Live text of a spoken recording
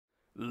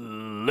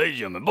Ladies and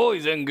gentlemen,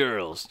 boys and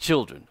girls,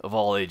 children of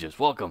all ages,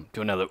 welcome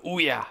to another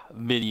OUYA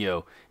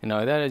video. And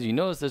now that, as you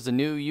notice, there's a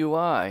new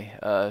UI.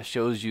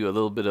 Shows you a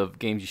little bit of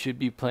games you should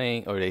be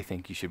playing, or they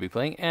think you should be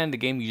playing, and the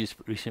game you just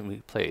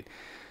recently played.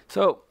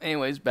 So,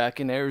 anyways, back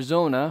in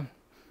Arizona,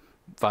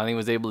 finally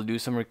was able to do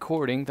some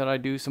recording. Thought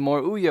I'd do some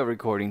more OUYA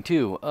recording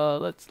too.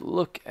 Let's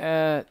look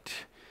at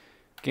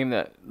a game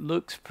that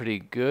looks pretty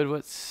good.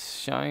 What's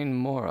Sine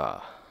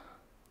Mora?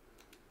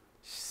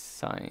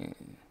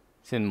 Sine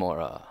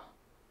Mora.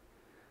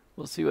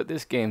 We'll see what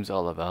this game's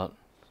all about.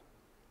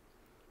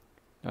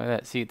 Now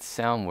that, see, the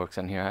sound works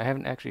on here. I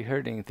haven't actually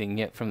heard anything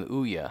yet from the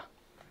OUYA.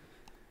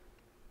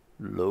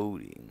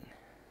 Loading.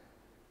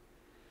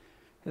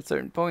 At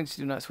certain points,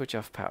 do not switch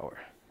off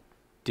power.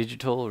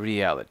 Digital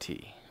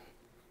reality.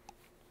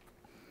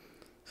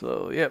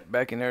 So, yep,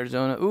 back in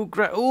Arizona. Ooh,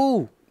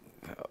 ooh!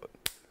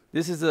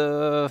 This is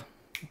a...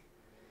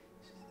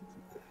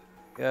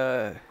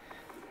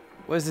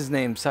 what's his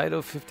name?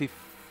 Saito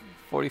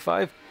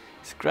 5045?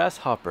 It's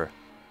Grasshopper.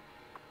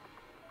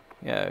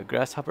 Yeah,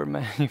 Grasshopper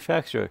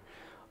manufacturer.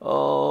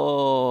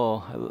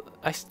 Oh,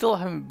 I still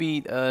haven't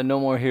beat No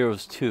More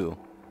Heroes 2.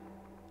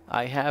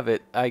 I have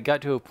it. I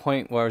got to a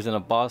point where I was in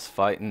a boss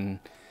fight and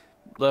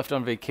left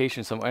on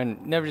vacation somewhere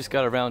and never just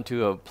got around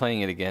to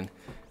playing it again.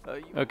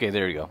 Okay,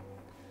 there you go.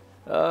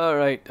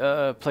 Alright,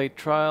 play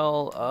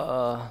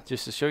trial.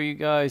 Just to show you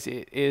guys,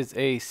 it is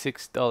a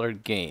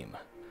 $6 game.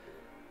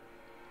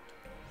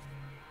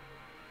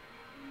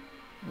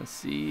 Let's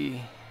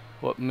see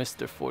what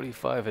Mr.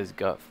 45 has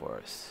got for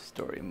us.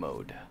 Story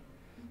mode.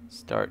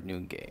 Start new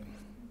game.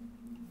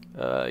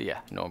 Yeah,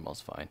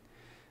 normal's fine.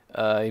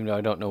 Even though I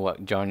don't know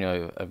what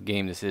genre of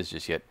game this is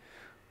just yet.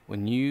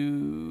 When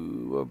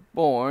you were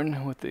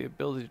born with the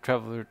ability to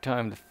travel through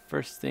time, the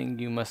first thing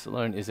you must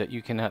learn is that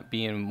you cannot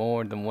be in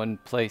more than one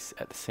place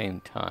at the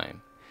same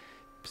time.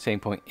 Same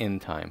point in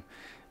time.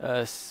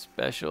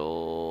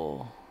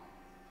 Special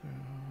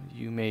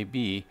you may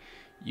be,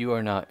 you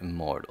are not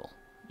immortal.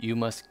 You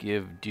must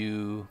give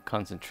due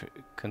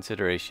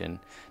consideration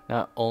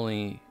not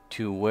only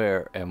to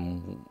where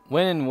and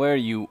when and where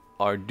you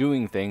are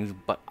doing things,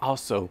 but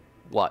also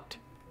what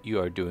you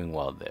are doing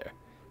while there.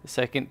 The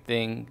second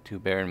thing to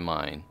bear in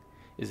mind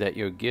is that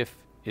your gift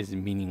is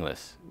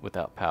meaningless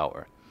without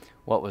power.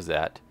 What was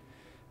that?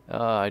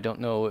 I don't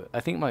know. I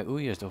think my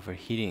OUYA is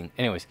overheating.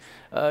 Anyways,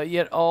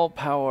 yet all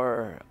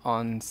power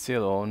on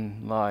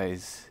Ceylon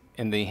lies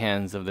in the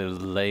hands of the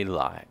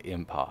Layla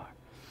Empire.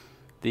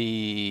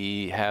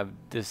 They have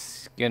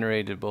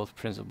generated both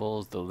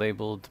principles, the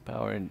labeled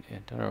power and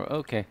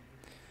okay.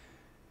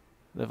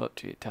 Live up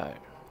to your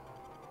title.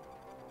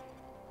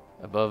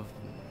 Above.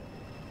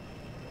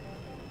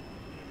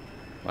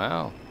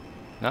 Wow.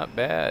 Not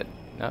bad.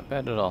 Not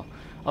bad at all.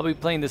 I'll be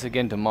playing this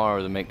again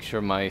tomorrow to make sure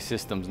my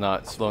system's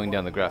not slowing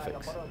down the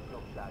graphics.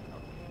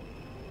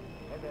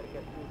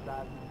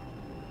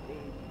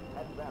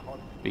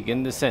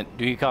 Begin descent.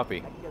 Do you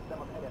copy?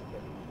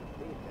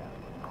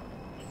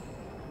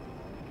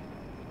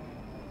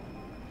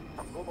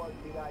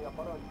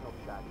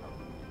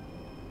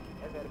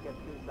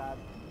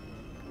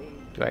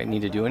 Do I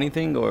need to do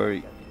anything,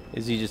 or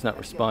is he just not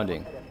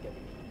responding?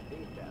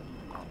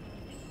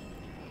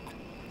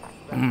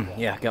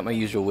 Yeah, got my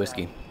usual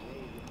whiskey.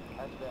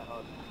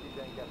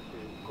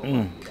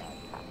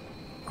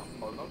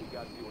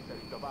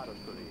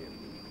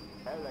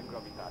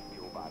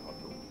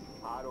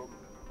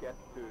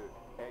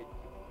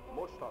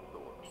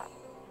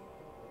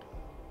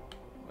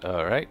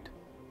 Alright.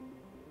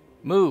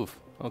 Move.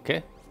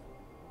 Okay.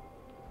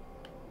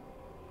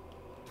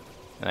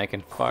 And I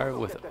can fire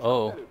with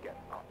O.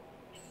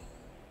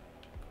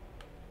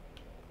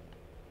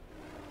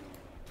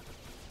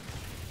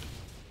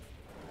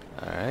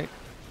 Alright.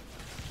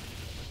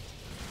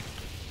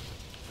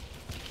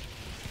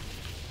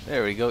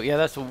 There we go. Yeah,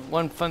 that's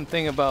one fun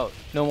thing about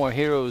No More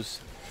Heroes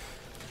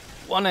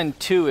 1 and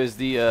 2 is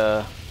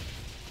the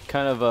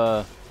kind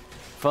of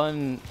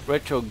fun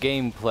retro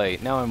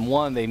gameplay. Now in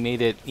 1 they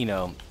made it, you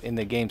know, in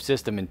the game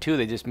system. In 2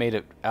 they just made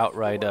it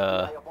outright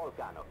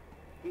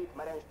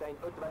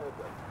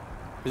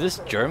is this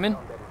German?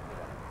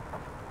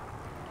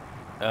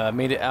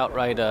 Made it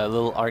outright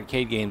little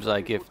arcade games,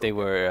 like if they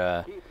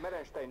were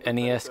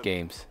NES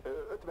games.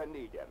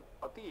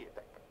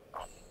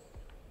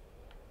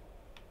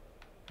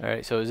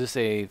 Alright, so is this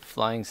a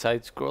flying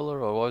side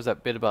scroller, or what was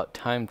that bit about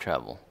time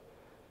travel?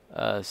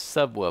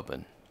 Sub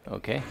weapon.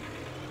 Okay.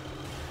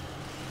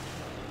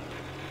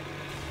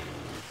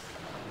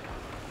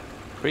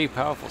 Pretty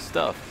powerful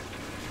stuff.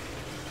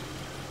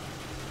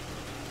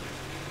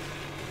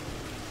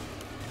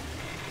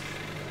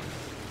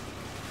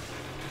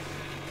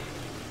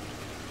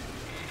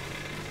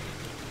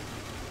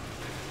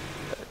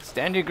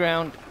 Stand your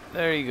ground.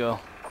 There you go.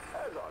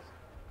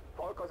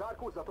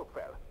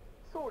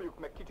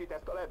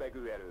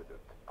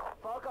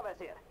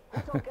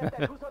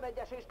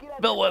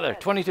 Bellwether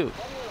 22.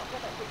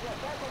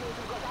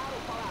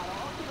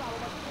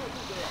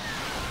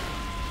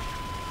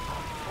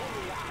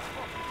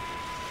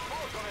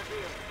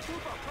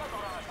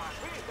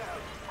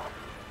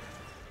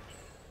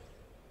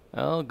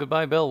 Oh,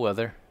 goodbye,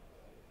 Bellwether.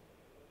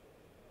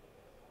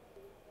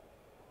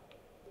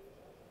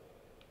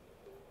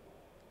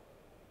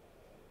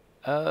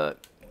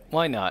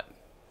 Why not?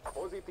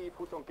 Pozitív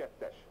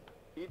 22-es.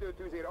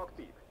 Időtűzér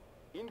aktív.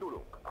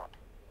 Indulunk.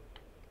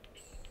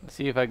 Let's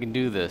see if I can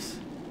do this.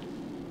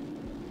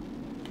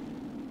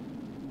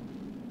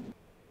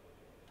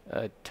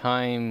 A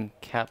time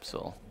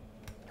capsule.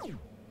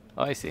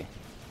 Oh, I see.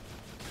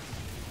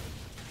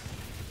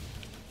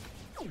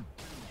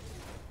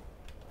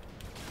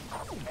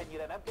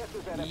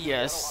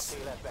 Yes.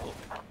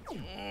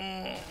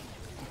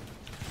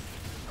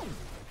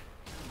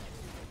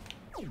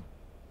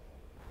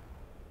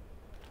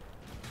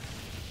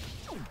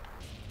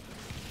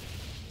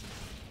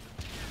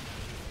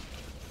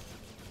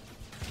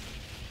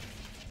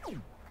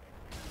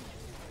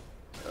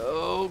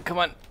 Oh, come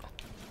on.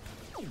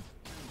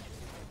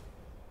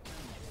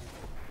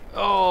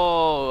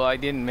 Oh, I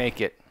didn't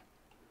make it.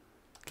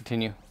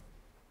 Continue.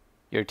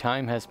 Your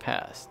time has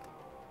passed.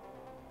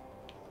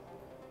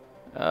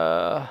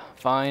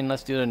 Fine,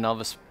 let's do the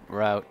novice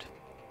route.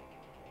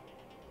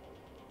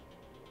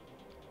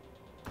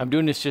 I'm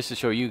doing this just to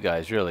show you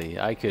guys, really.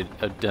 I could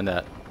have done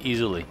that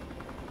easily,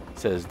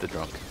 says the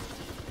drunk.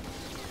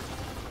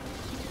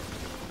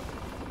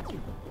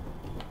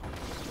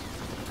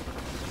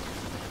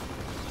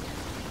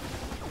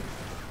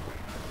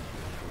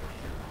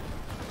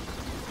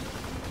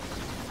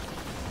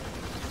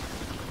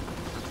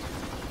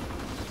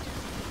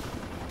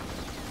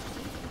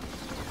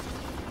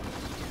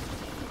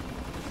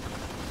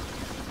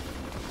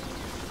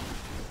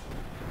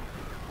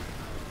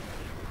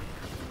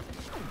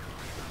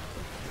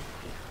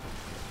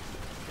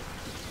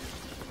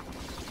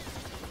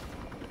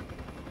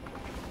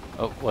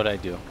 Oh, what'd I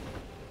do?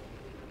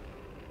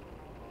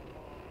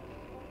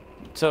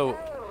 So,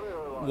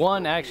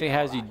 one actually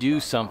has you do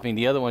something,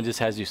 the other one just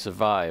has you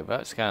survive.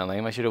 That's kind of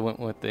lame. I should have went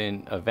with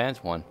the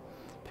advanced one.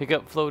 Pick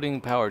up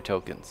floating power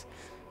tokens.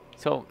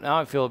 So, now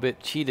I feel a bit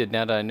cheated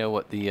now that I know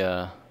what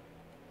the,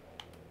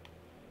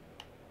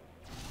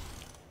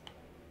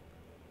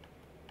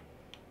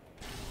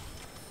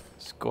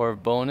 score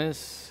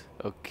bonus.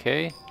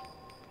 Okay.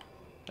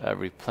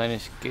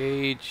 Replenish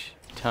gauge.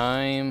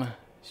 Time.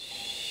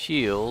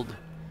 Shield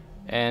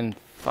and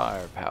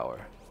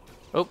firepower.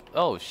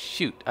 Oh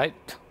shoot. I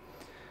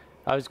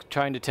was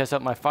trying to test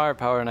out my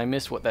firepower and I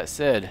missed what that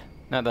said.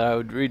 Not that I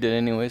would read it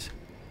anyways.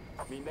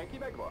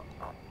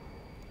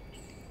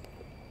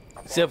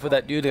 Except for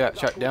that dude that got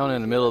shot down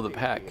in the middle of the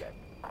pack.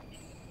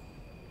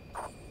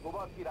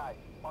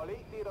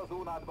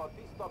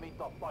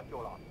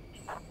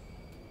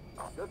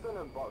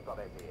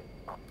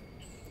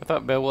 I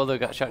thought Bellwether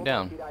got shot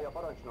down.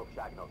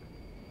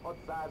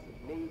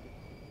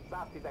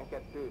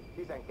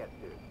 112,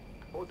 12.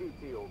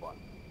 Pozícióban.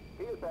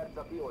 Fél perc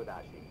a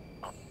kioldási.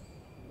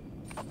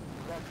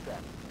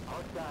 Veszter,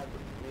 604,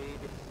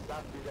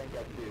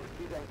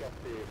 112,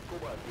 12,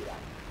 Kobalt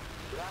irány.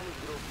 Granit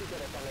Gróf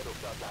sikeresen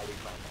ledobta a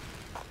szállítmányt.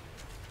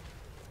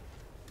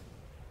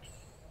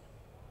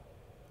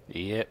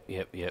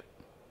 Yep.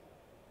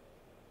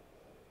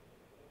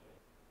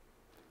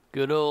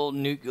 Good old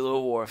nuclear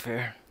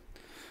warfare.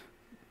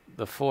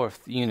 The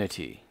fourth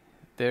unity.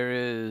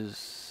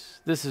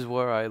 This is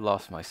where I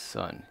lost my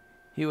son.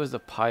 He was the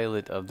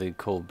pilot of the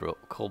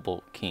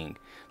Cobalt King,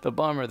 the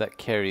bomber that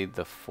carried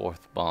the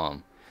fourth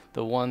bomb,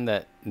 the one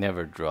that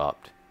never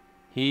dropped.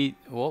 He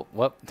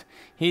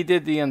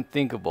did the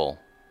unthinkable,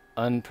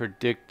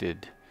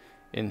 unpredicted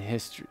in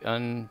history.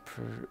 Sorry,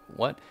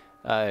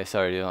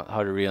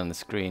 hard to read on the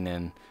screen.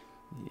 And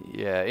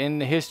yeah, in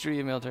the history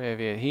of military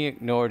aviation, he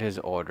ignored his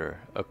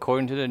order.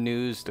 According to the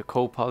news, the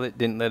co-pilot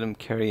didn't let him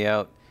carry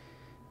out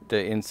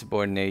the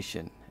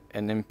insubordination.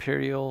 An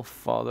imperial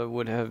father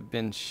would have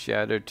been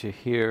shattered to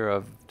hear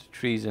of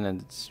treason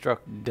and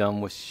struck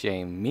dumb with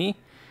shame. Me?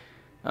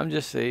 I'm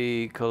just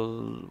a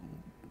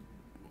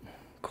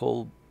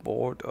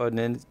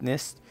cold-blooded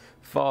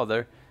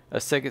father,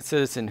 a second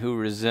citizen who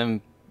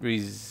resembled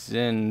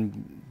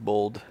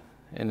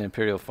an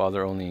imperial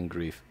father only in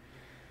grief.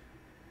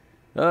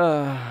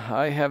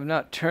 I have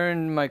not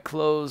turned my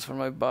clothes from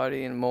my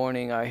body in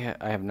mourning. I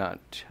have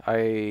not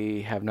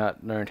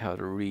learned how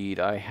to read.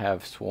 I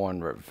have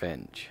sworn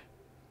revenge.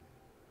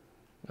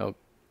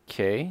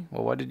 Okay.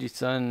 Well, what did your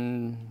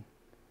son...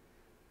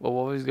 Well,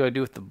 what was he going to do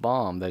with the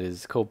bomb that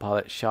his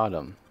co-pilot shot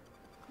him?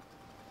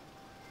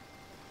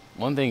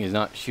 One thing is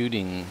not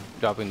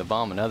dropping the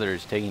bomb. Another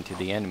is taking to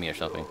the enemy or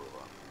something.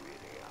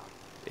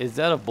 Is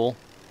that a bull?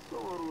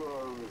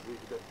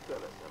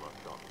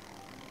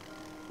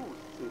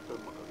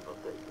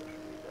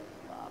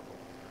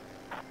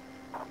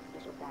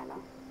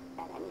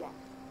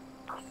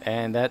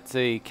 And that's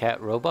a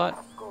cat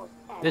robot?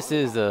 This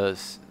is a...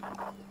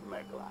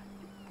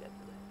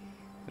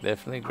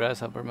 Definitely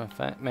grasshopper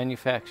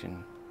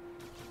manufacturing.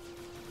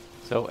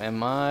 So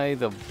am I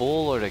the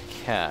bull or the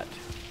cat?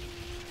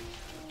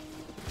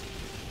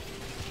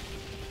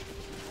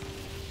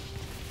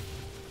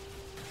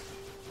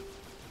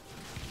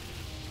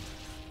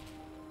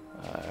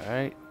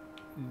 Alright.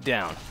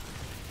 Down.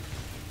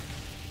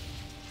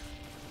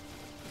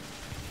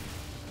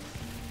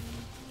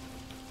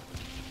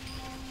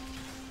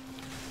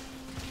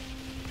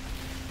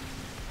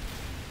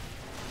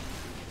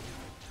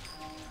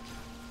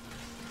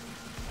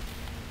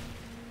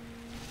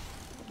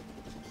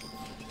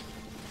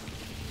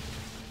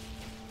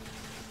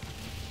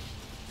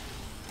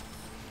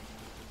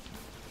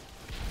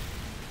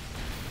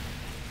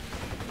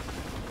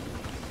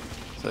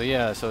 So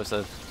yeah, so it's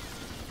a,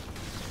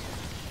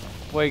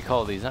 what do you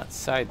call these? Not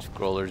side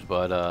scrollers,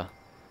 but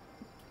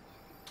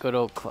good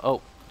old.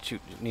 Oh shoot!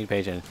 Need a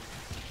page in.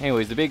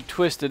 Anyways, the big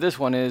twist of this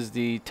one is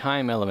the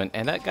time element,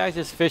 and that guy's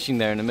just fishing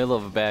there in the middle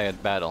of a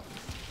bad battle.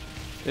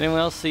 Did anyone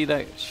else see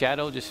that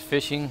shadow just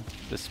fishing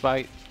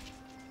despite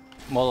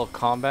Mortal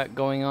Kombat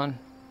going on?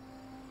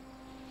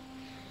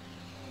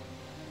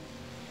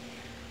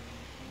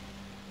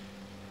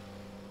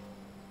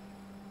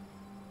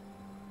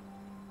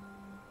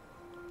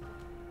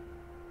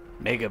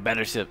 Mega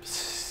Battleship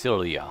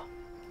Celia.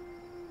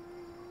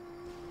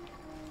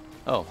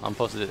 Oh, I'm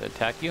supposed to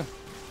attack you?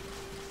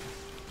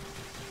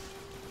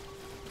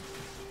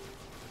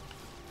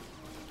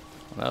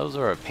 Those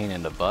are a pain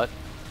in the butt.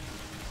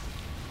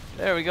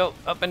 There we go.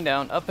 Up and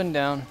down, up and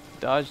down.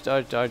 Dodge,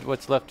 dodge, dodge.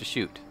 What's left to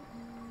shoot?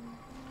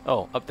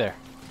 Oh, up there.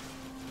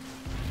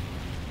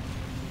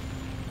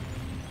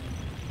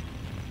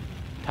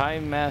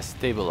 Time mass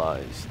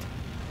stabilized.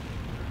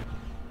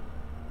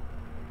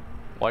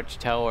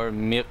 Watchtower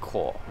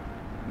Milkor.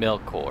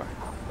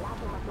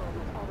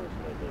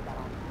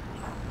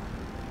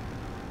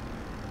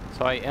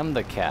 So I am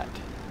the cat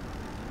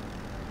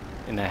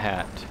in a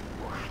hat.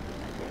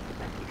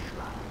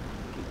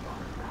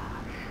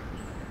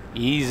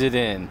 Ease it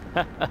in.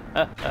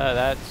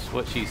 That's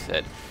what she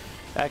said.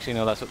 Actually,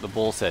 no, that's what the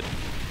bull said.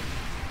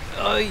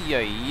 Ay,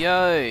 ay,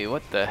 ay.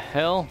 What the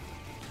hell?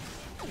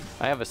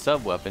 I have a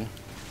sub-weapon.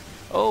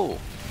 Oh,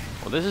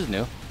 well, this is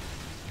new.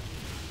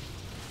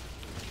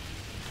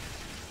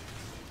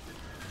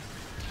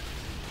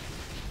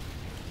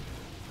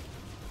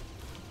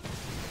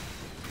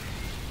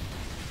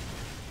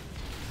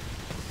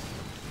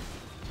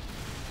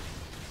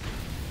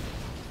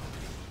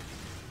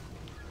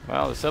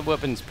 Wow, the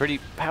sub-weapon's pretty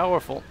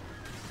powerful.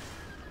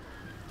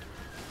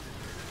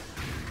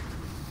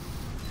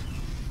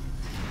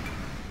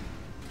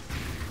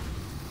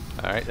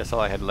 Alright, that's all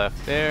I had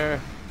left there.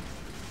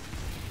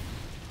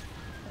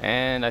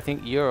 And I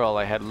think you're all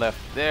I had left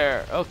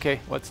there. Okay,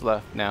 what's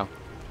left now?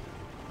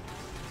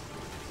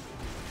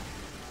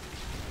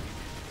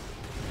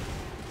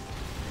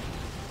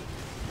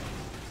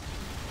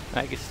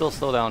 I can still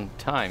slow down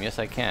time. Yes,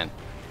 I can.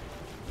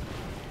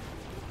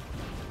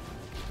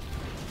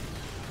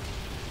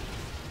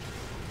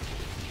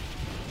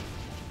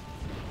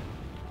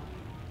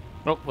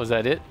 Oh, was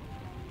that it?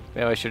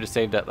 Maybe I should have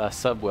saved that last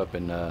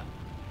sub-weapon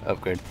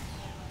upgrade.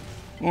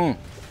 Good,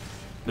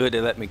 they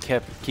let me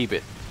keep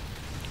it.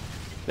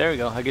 There we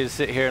go. I get to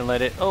sit here and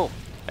let it... Oh,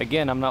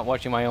 again, I'm not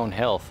watching my own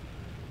health.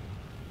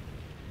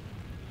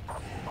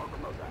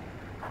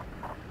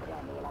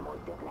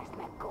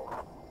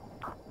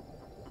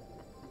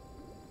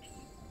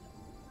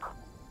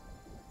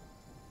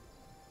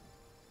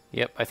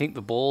 Yep, I think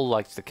the bull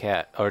likes the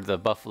cat, or the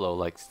buffalo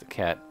likes the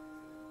cat.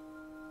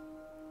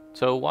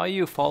 So why are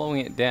you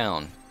following it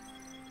down?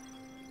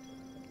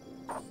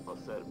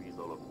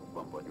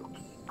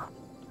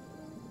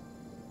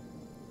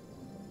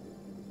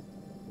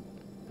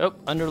 Oh,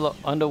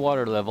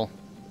 underwater level.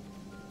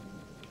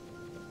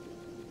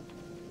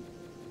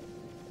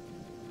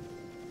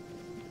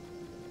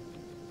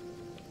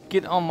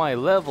 Get on my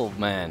level,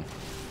 man.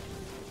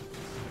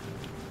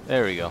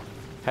 There we go.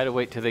 Had to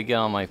wait till they get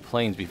on my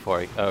planes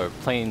before or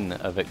plane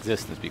of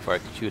existence before I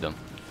could shoot them.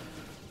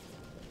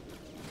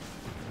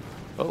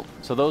 Oh,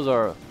 so those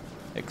are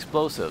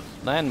explosives,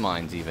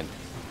 landmines even.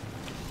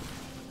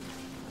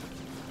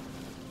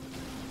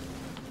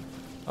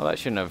 Oh, that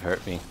shouldn't have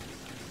hurt me.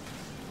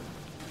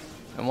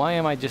 And why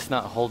am I just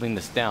not holding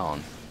this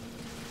down?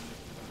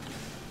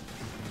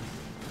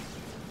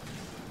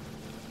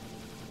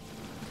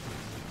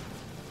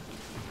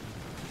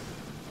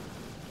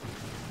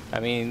 I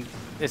mean,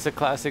 it's a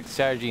classic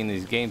strategy in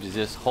these games is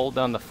just hold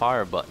down the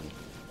fire button.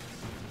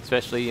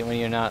 Especially when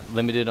you're not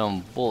limited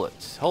on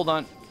bullets. Hold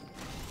on.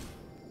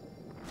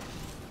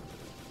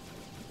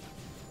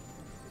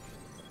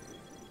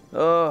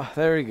 Oh,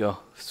 there we go.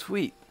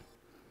 Sweet.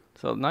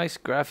 So nice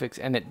graphics,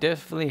 and it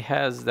definitely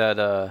has that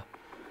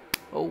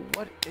oh,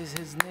 what is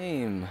his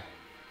name?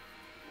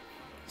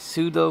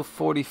 Pseudo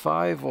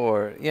 45,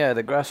 or yeah,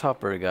 the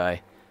grasshopper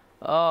guy.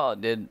 Oh,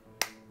 did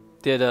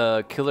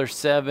Killer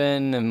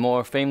 7 and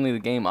more, family the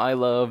game I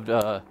loved,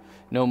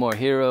 No More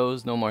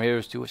Heroes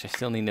 2, which I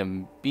still need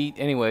to beat.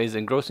 Anyways,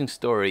 engrossing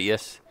story,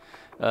 yes.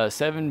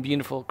 7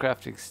 beautiful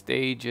crafting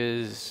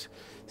stages,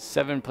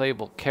 7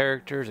 playable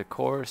characters, of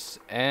course,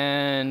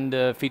 and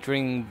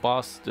featuring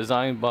boss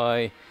designed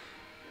by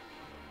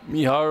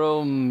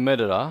Miharu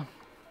Medera.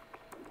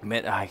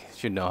 I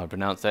should know how to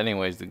pronounce that.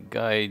 Anyways, the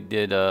guy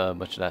did a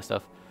bunch of that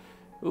stuff.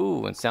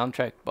 Ooh, and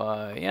soundtrack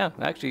by, yeah,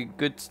 actually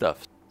good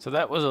stuff. So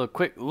that was a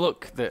quick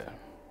look there.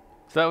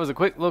 So that was a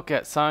quick look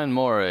at Sine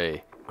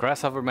Mora,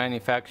 grasshopper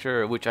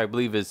manufacturer, which I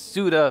believe is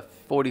Suda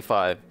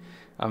 45.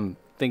 I'm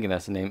thinking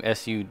that's the name,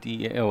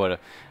 S-U-D, or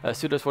whatever.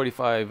 Suda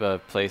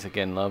 45 place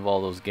again. Love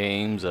all those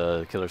games.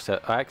 Killer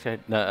Set. Actually,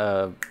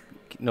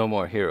 No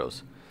More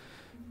Heroes.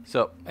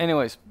 So,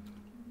 anyways,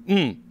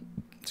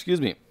 excuse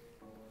me.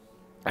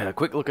 And a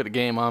quick look at the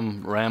game.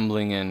 I'm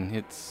rambling and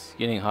it's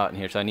getting hot in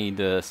here, so I need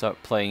to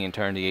start playing and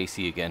turn the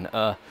AC again.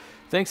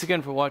 Thanks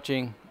again for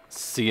watching.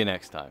 See you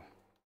next time.